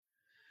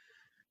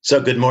So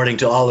good morning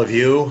to all of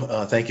you.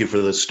 Thank you for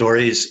the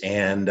stories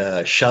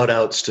and shout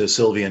outs to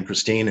Sylvia and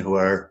Christine, who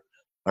are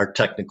our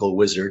technical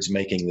wizards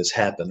making this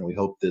happen. We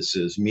hope this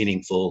is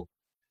meaningful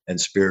and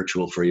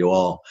spiritual for you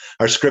all.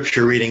 Our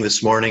scripture reading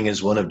this morning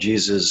is one of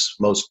Jesus'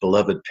 most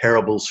beloved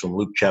parables from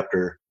Luke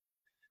chapter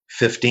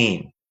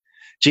 15.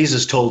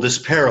 Jesus told this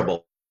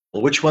parable: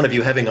 which one of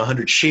you, having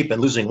 100 sheep and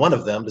losing one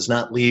of them, does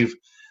not leave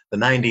the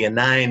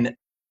 99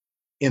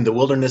 in the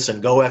wilderness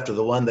and go after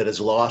the one that is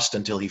lost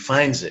until he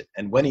finds it?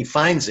 And when he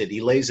finds it,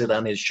 he lays it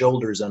on his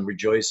shoulders and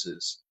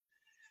rejoices.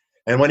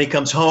 And when he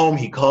comes home,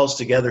 he calls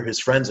together his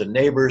friends and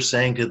neighbors,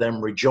 saying to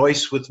them,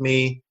 "Rejoice with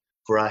me,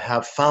 for I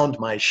have found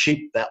my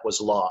sheep that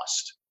was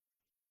lost."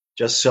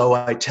 Just so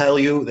I tell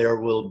you, there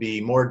will be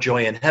more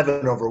joy in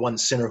heaven over one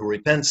sinner who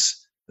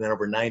repents than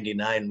over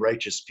 99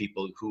 righteous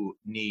people who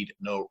need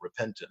no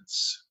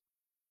repentance.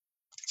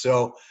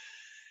 So,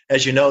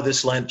 as you know,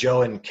 this Lent,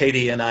 Joe and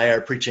Katie and I are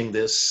preaching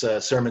this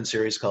sermon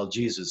series called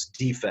Jesus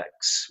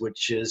Defects,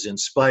 which is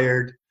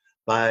inspired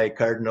by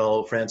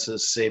Cardinal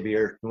Francis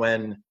Xavier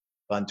Nguyen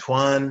Van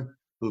Thuan,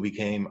 who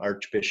became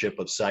Archbishop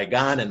of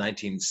Saigon in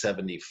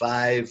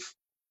 1975,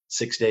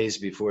 6 days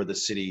before the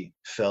city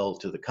fell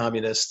to the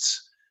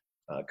communists.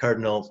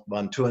 Cardinal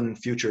Van Thuan,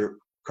 future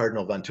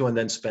Cardinal Van Thuan,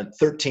 then spent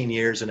 13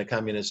 years in a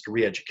communist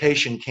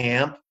re-education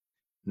camp,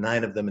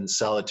 9 of them in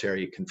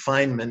solitary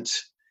confinement.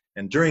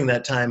 And during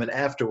that time and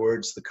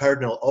afterwards, the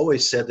cardinal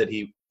always said that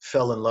he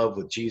fell in love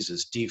with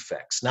Jesus'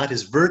 defects, not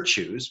his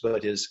virtues,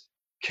 but his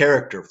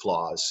character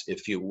flaws,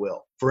 if you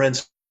will. For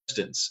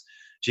instance,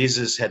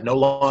 Jesus had no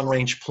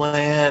long-range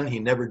plan. He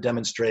never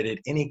demonstrated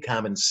any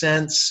common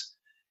sense.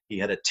 He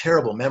had a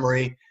terrible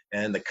memory.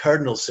 And the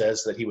cardinal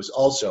says that he was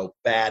also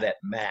bad at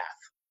math.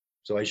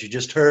 So as you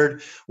just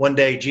heard, one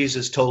day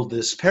Jesus told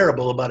this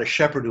parable about a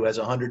shepherd who has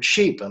 100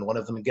 sheep and one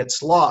of them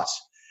gets lost.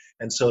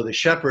 And so the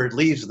shepherd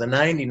leaves the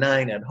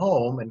 99 at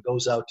home and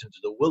goes out into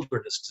the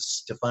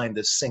wilderness to find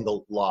this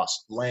single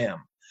lost lamb.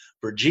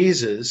 For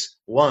Jesus,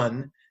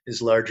 1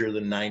 is larger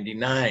than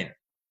 99.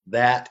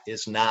 That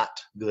is not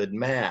good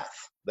math.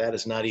 That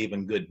is not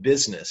even good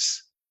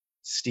business.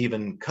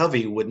 Stephen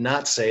Covey would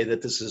not say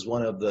that this is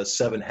one of the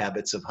 7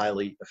 habits of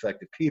highly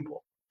effective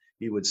people.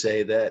 He would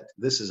say that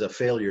this is a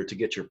failure to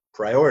get your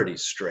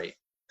priorities straight.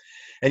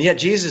 And yet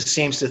Jesus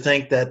seems to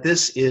think that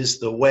this is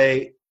the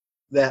way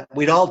that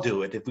we'd all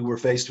do it if we were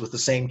faced with the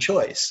same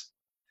choice.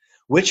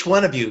 Which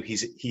one of you,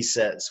 he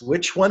says,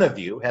 which one of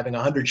you, having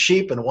 100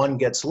 sheep and one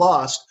gets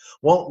lost,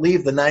 won't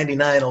leave the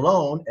 99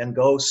 alone and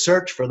go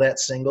search for that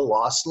single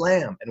lost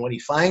lamb? And when he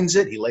finds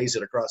it, he lays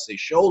it across his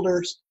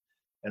shoulders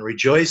and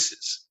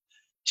rejoices.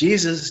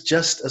 Jesus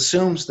just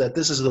assumes that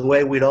this is the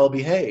way we'd all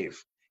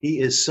behave. He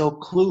is so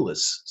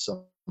clueless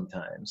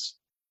sometimes.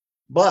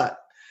 But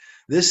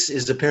this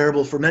is a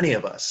parable for many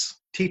of us,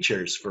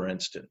 teachers, for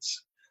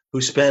instance, who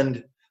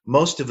spend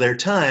most of their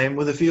time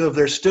with a few of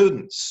their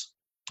students,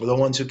 or the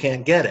ones who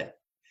can't get it.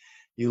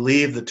 You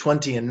leave the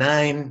 20 and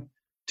 9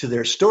 to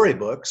their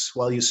storybooks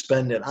while you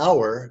spend an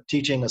hour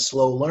teaching a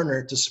slow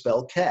learner to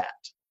spell cat.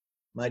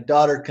 My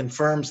daughter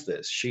confirms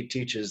this. She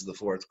teaches the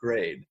 4th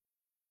grade.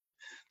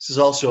 This is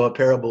also a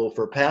parable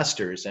for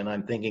pastors, and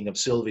I'm thinking of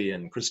Sylvia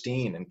and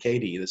Christine and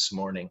Katie this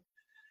morning.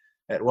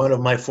 At one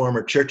of my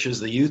former churches,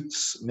 the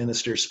youth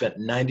minister spent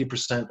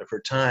 90% of her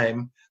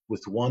time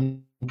with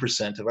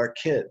 1% of our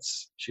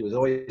kids. She was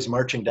always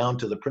marching down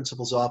to the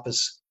principal's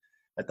office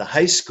at the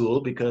high school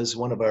because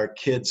one of our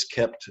kids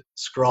kept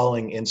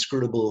scrawling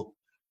inscrutable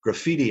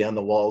graffiti on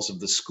the walls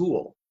of the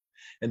school.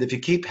 And if you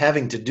keep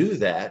having to do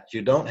that,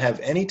 you don't have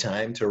any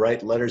time to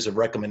write letters of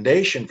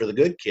recommendation for the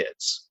good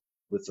kids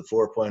with the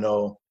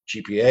 4.0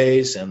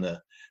 GPAs and the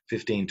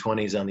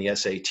 1520s on the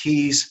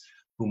SATs,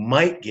 who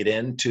might get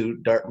into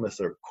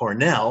Dartmouth or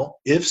Cornell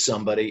if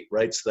somebody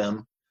writes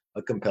them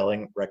a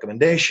compelling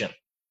recommendation.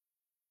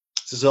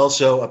 This is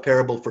also a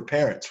parable for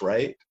parents,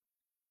 right?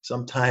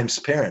 Sometimes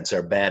parents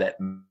are bad at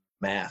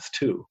math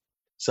too.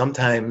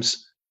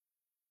 Sometimes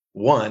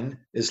 1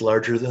 is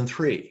larger than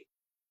 3.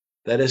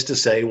 That is to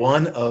say,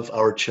 one of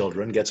our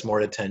children gets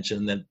more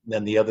attention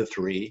than the other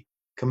 3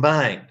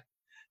 combined.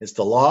 It's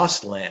the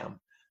lost lamb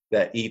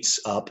that eats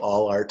up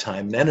all our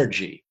time and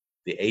energy.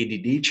 The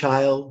ADD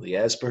child, the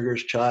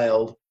Asperger's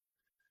child,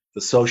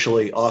 the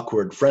socially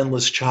awkward,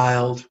 friendless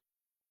child,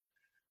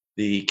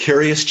 the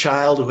curious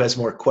child who has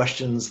more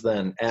questions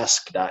than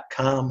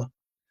ask.com,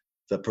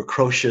 the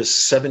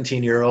precocious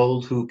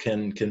 17-year-old who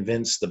can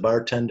convince the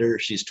bartender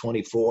she's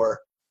 24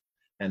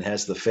 and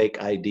has the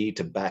fake ID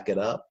to back it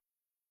up.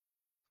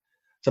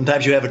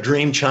 Sometimes you have a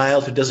dream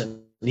child who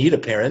doesn't need a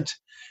parent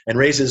and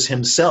raises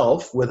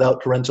himself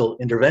without parental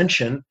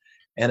intervention,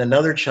 and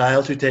another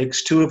child who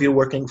takes 2 of you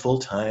working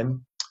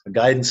full-time, a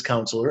guidance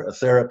counselor, a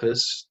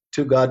therapist,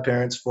 2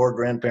 godparents, 4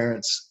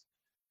 grandparents,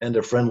 and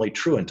a friendly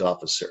truant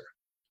officer.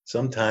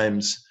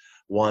 Sometimes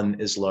 1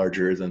 is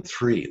larger than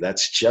 3.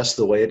 That's just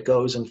the way it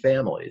goes in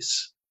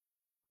families.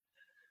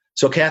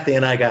 So Kathy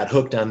and I got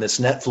hooked on this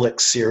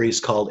Netflix series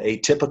called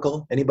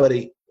Atypical.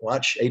 Anybody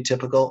watch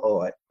Atypical?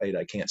 Oh,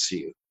 I can't see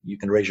you. You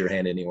can raise your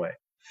hand anyway.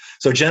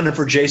 So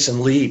Jennifer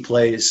Jason Leigh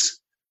plays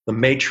the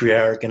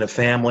matriarch in a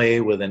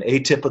family with an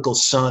atypical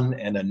son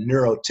and a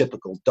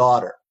neurotypical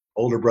daughter.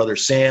 Older brother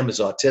Sam is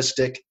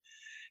autistic,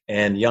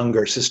 and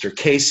younger sister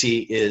Casey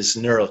is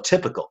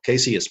neurotypical.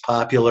 Casey is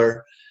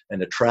popular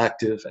and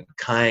attractive and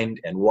kind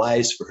and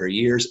wise for her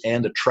years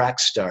and a track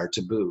star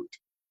to boot.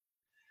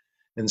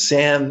 And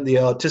Sam, the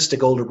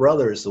autistic older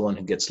brother, is the one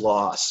who gets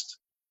lost.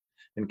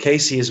 And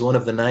Casey is one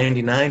of the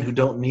 99 who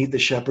don't need the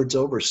shepherd's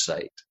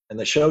oversight. And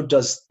the show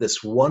does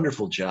this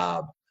wonderful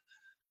job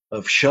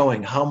of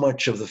showing how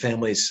much of the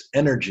family's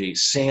energy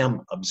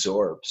Sam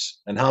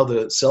absorbs and how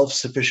the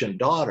self-sufficient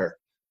daughter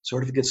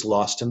sort of gets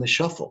lost in the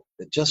shuffle.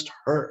 It just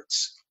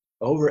hurts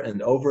over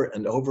and over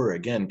and over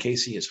again.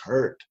 Casey is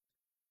hurt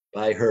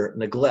by her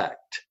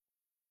neglect,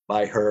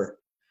 by her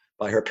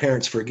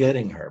parents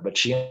forgetting her, but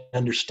she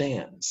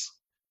understands.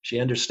 She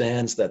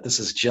understands that this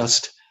is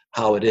just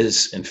how it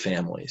is in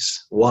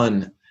families.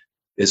 One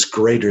is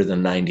greater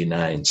than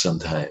 99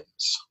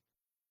 sometimes.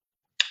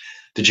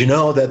 Did you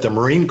know that the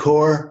Marine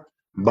Corps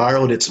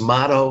borrowed its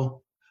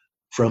motto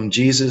from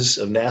Jesus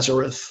of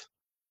Nazareth?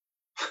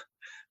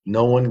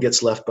 No one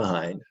gets left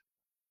behind.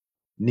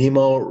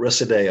 Nemo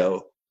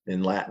resideo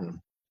in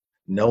Latin.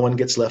 No one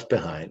gets left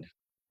behind.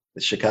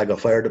 The Chicago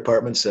Fire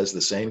Department says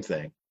the same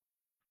thing.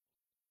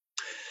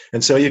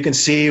 And so you can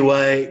see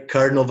why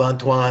Cardinal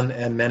Vantuan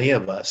and many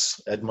of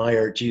us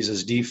admire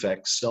Jesus'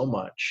 defects so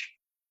much,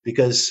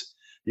 because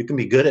you can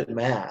be good at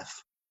math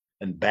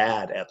and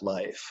bad at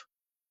life.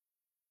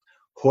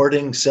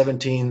 Hoarding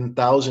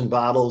 17,000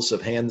 bottles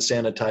of hand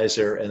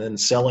sanitizer and then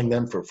selling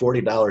them for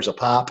 $40 a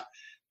pop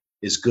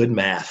is good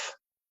math,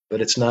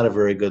 but it's not a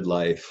very good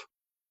life.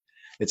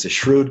 It's a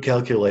shrewd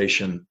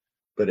calculation,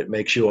 but it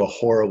makes you a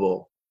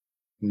horrible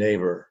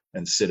neighbor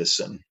and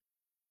citizen.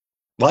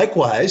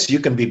 Likewise, you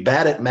can be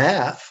bad at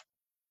math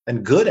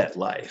and good at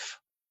life.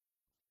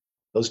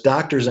 Those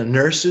doctors and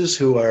nurses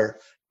who are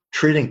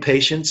treating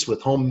patients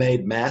with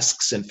homemade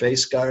masks and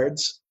face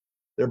guards,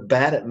 they're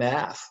bad at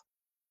math.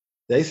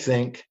 They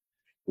think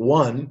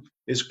one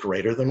is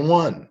greater than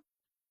one.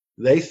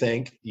 They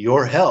think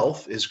your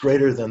health is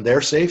greater than their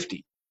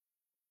safety.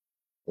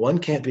 One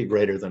can't be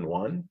greater than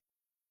one,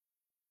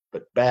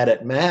 but bad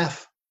at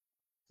math,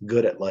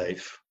 good at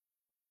life.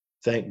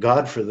 Thank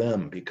God for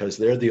them, because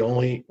they're the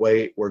only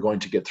way we're going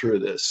to get through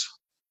this.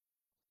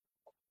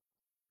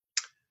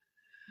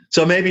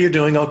 So maybe you're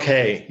doing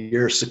okay.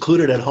 You're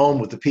secluded at home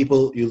with the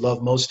people you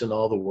love most in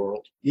all the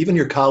world. Even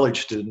your college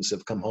students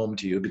have come home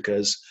to you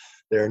because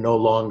there are no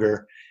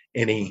longer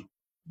any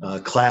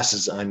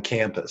classes on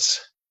campus.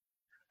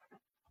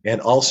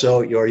 And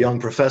also your young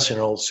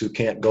professionals who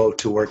can't go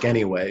to work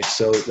anyway,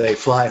 so they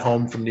fly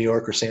home from New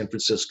York or San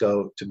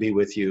Francisco to be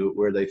with you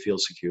where they feel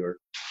secure.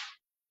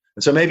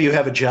 And so maybe you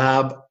have a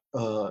job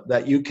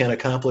that you can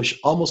accomplish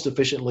almost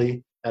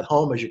efficiently at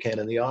home as you can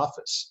in the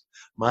office.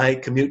 My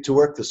commute to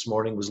work this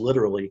morning was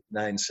literally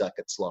 9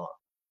 seconds long.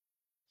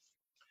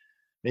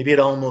 Maybe it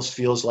almost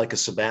feels like a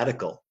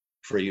sabbatical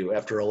for you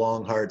after a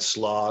long, hard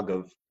slog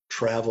of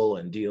travel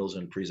and deals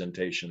and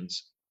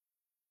presentations.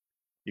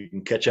 You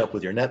can catch up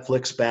with your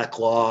Netflix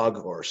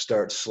backlog or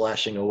start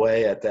slashing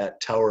away at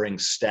that towering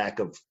stack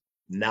of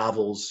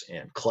novels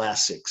and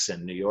classics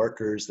and New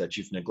Yorkers that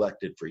you've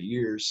neglected for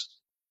years.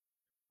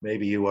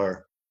 Maybe you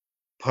are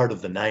part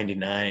of the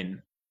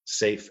 99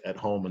 safe at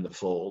home in the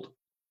fold.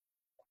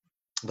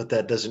 But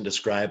that doesn't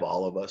describe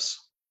all of us.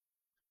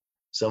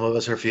 Some of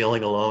us are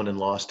feeling alone and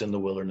lost in the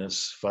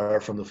wilderness, far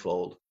from the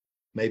fold.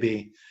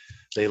 Maybe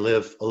they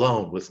live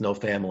alone with no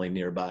family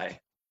nearby.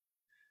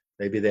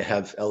 Maybe they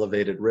have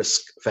elevated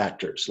risk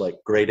factors like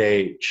great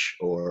age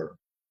or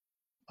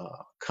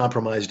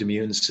compromised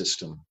immune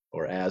system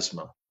or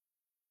asthma.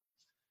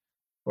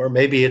 Or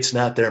maybe it's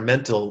not their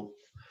mental,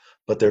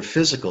 but their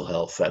physical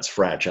health that's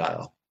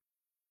fragile.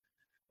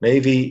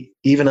 Maybe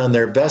even on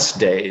their best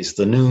days,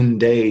 the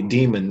noonday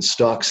demon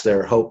stalks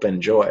their hope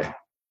and joy.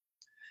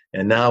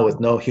 And now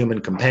with no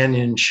human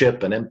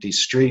companionship and empty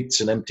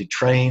streets and empty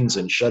trains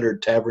and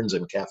shuttered taverns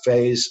and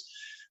cafes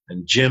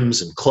and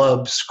gyms and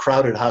clubs,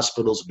 crowded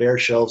hospitals, bare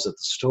shelves at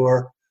the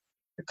store,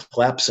 a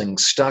collapsing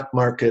stock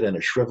market and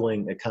a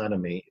shriveling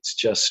economy, it's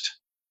just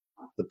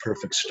the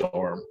perfect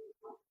storm.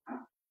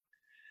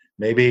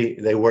 Maybe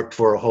they worked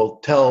for a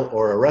hotel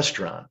or a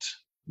restaurant,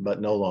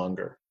 but no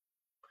longer.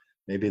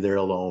 Maybe they're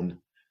alone,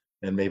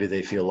 and maybe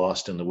they feel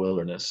lost in the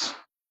wilderness.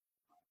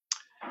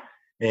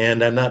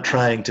 And I'm not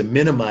trying to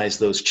minimize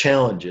those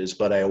challenges,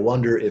 but I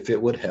wonder if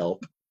it would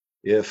help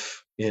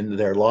if in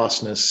their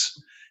lostness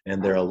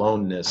and their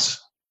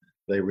aloneness,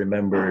 they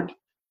remembered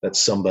that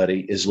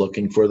somebody is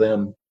looking for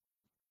them,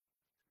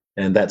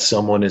 and that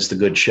someone is the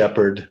Good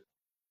Shepherd,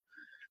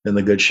 and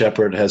the Good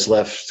Shepherd has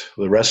left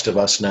the rest of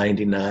us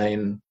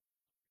 99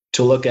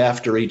 to look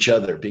after each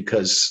other,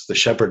 because the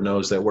shepherd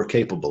knows that we're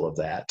capable of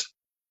that.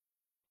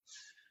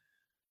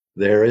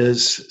 There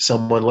is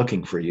someone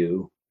looking for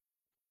you,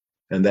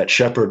 and that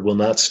shepherd will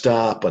not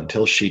stop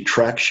until she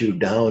tracks you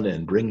down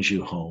and brings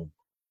you home.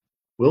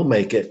 We'll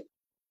make it.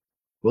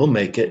 We'll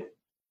make it.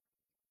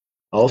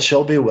 All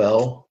shall be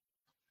well.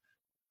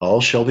 All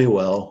shall be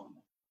well.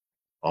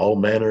 all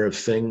manner of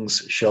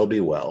things shall be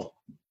well.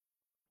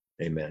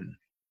 Amen.